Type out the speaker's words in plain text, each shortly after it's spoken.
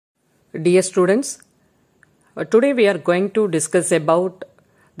Dear students, today we are going to discuss about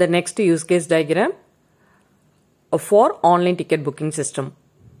the next use case diagram for online ticket booking system.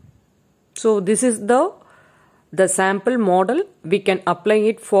 So this is the sample model. We can apply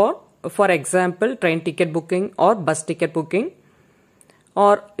it for example, train ticket booking or bus ticket booking,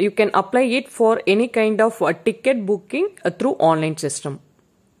 or you can apply it for any kind of ticket booking through online system,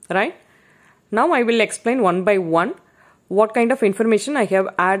 right? Now I will explain one by one what kind of information I have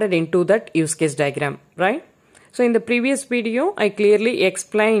added into that use case diagram, right? So in the previous video, I clearly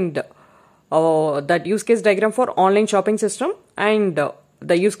explained that use case diagram for online shopping system and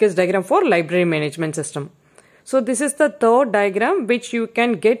the use case diagram for library management system. So this is the third diagram which you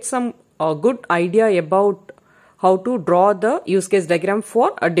can get some good idea about how to draw the use case diagram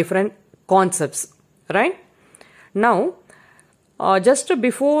for different concepts, right? Now, just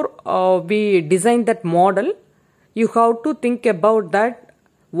before we design that model, you have to think about that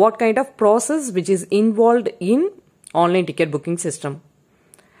what kind of process which is involved in online ticket booking system.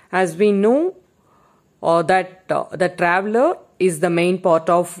 As we know that the traveler is the main part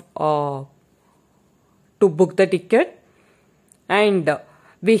of to book the ticket, and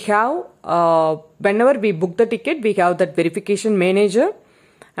we have whenever we book the ticket, we have that verification manager,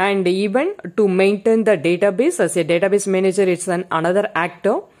 and even to maintain the database as a database manager, it's another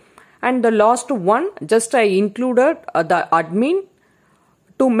actor. And the last one, just I included the admin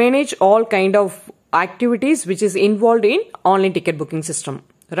to manage all kind of activities which is involved in online ticket booking system,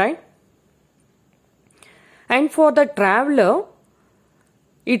 right? And for the traveler,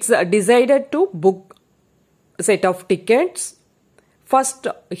 it's decided to book a set of tickets. First,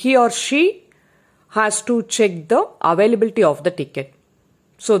 he or she has to check the availability of the ticket.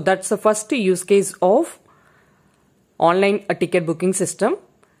 So that's the first use case of online ticket booking system.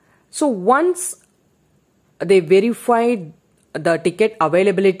 So once they verified the ticket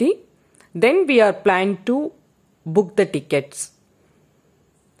availability, then we are planning to book the tickets.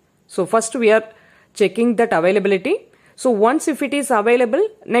 So first we are checking that availability. So once if it is available,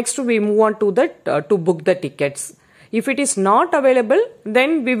 next we move on to that to book the tickets. If it is not available,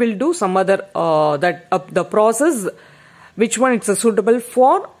 then we will do some other the process, which one it's suitable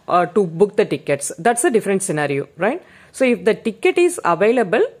for to book the tickets. That's a different scenario, right? So if the ticket is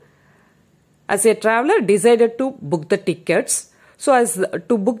available, as a traveler decided to book the tickets. So as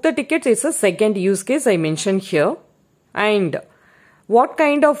to book the tickets is a second use case I mentioned here. And what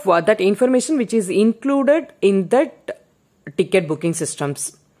kind of that information which is included in that ticket booking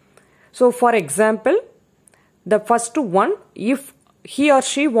systems. So for example, the first one, if he or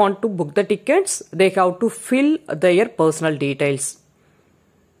she want to book the tickets, they have to fill their personal details.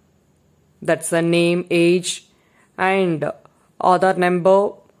 That's the name, age, and Aadhaar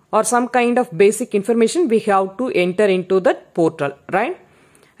number, or some kind of basic information we have to enter into that portal, right?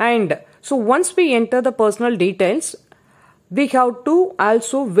 And so once we enter the personal details, we have to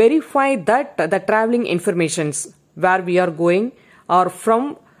also verify that the traveling informations, where we are going or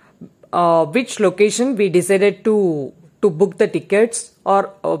from which location we decided to book the tickets,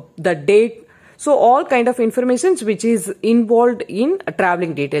 or the date. So all kind of informations which is involved in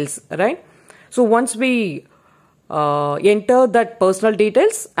traveling details, right? So once we enter that personal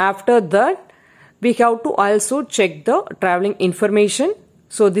details, after that we have to also check the traveling information.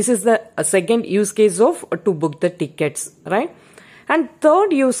 So this is the second use case of to book the tickets, right? And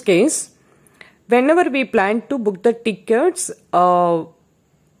third use case, whenever we plan to book the tickets,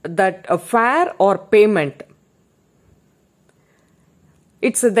 that fare or payment,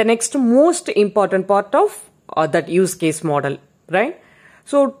 it's the next most important part of that use case model, right?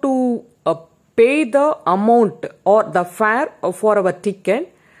 So to pay the amount or the fare for our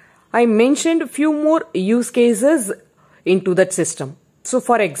ticket, I mentioned few more use cases into that system. So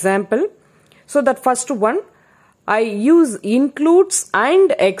for example, so that first one, I use includes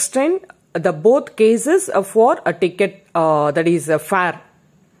and extend the both cases for a ticket that is a fare.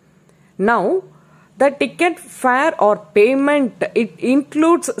 Now, the ticket fare or payment, it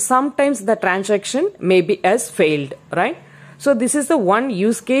includes sometimes the transaction maybe as failed, right? So this is the one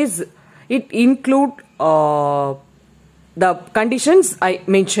use case. It include the conditions I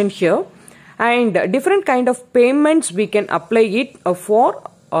mentioned here, and different kind of payments we can apply it for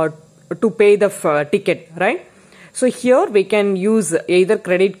to pay the ticket, right? So here we can use either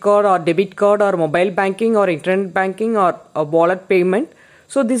credit card or debit card or mobile banking or internet banking or a wallet payment.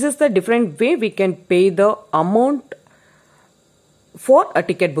 So this is the different way we can pay the amount for a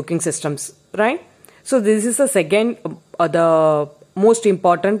ticket booking systems, right? So this is the second the most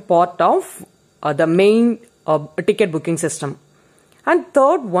important part of the main ticket booking system. And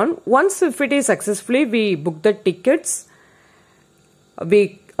third one, once if it is successfully we book the tickets,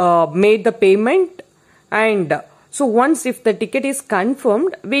 we made the payment, and so once if the ticket is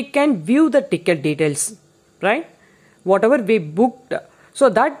confirmed, we can view the ticket details, right? Whatever we booked, so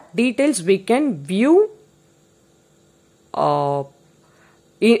that details we can view,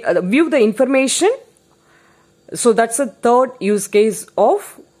 view the information. So that's the third use case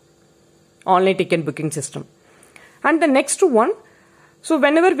of online ticket booking system. And the next one, so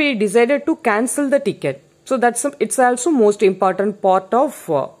whenever we decided to cancel the ticket, so it's also most important part of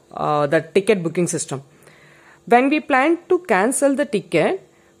the ticket booking system. When we plan to cancel the ticket,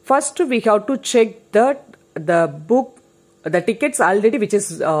 first we have to check that the tickets already which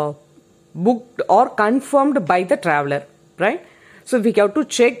is booked or confirmed by the traveler, right? So we have to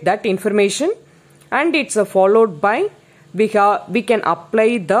check that information, and it's followed by we can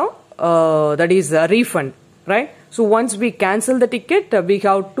apply the that is a refund, right? So once we cancel the ticket, we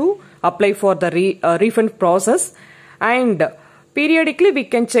have to apply for the refund process, and periodically we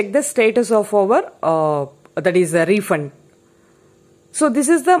can check the status of our that is a refund. So this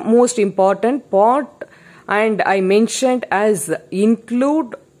is the most important part, and I mentioned as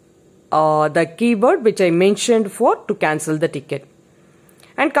include the keyword which I mentioned for to cancel the ticket.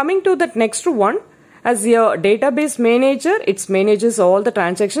 And coming to the next one, as your database manager, it manages all the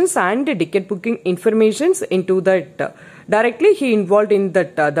transactions and the ticket booking informations into that directly. He involved in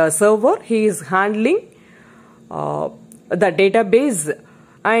that the server. He is handling the database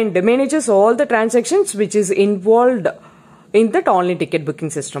and manages all the transactions which is involved in that online ticket booking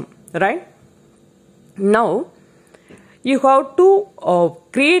system, right? Now you have to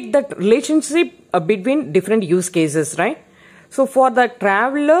create that relationship between different use cases, right? So for the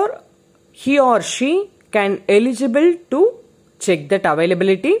traveler, he or she can eligible to check that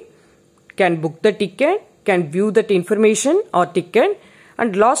availability, can book the ticket, can view that information or ticket,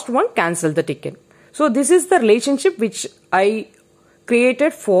 and last one, cancel the ticket. So this is the relationship which I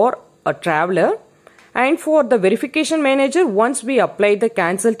created for a traveler. And for the verification manager, once we apply the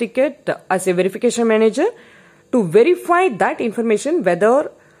cancel ticket as a verification manager, to verify that information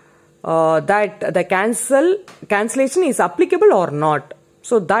whether that the cancellation is applicable or not.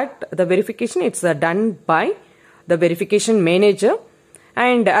 So that the verification it's done by the verification manager.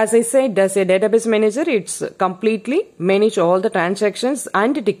 And as I said, as a database manager, it's completely manage all the transactions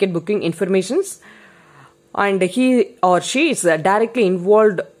and the ticket booking informations, and he or she is directly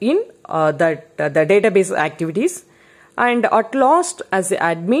involved in the database activities. And at last, as the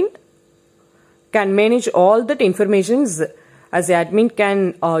admin can manage all that informations, as the admin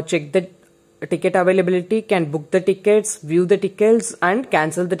can check the ticket availability, can book the tickets, view the tickets, and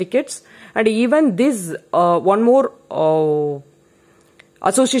cancel the tickets. And even this one more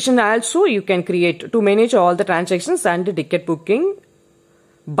association also you can create to manage all the transactions and the ticket booking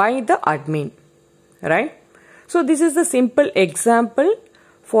by the admin, right? So this is the simple example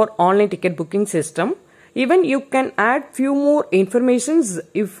for online ticket booking system. Even you can add few more informations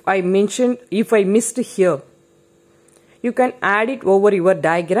if I missed here. You can add it over your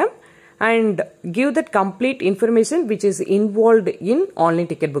diagram and give that complete information which is involved in online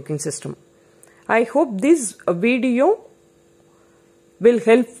ticket booking system. I hope this video will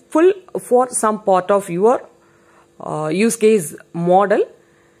helpful for some part of your use case model.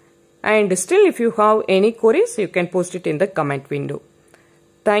 And still, if you have any queries, you can post it in the comment window.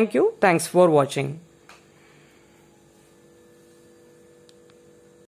 Thank you. Thanks for watching.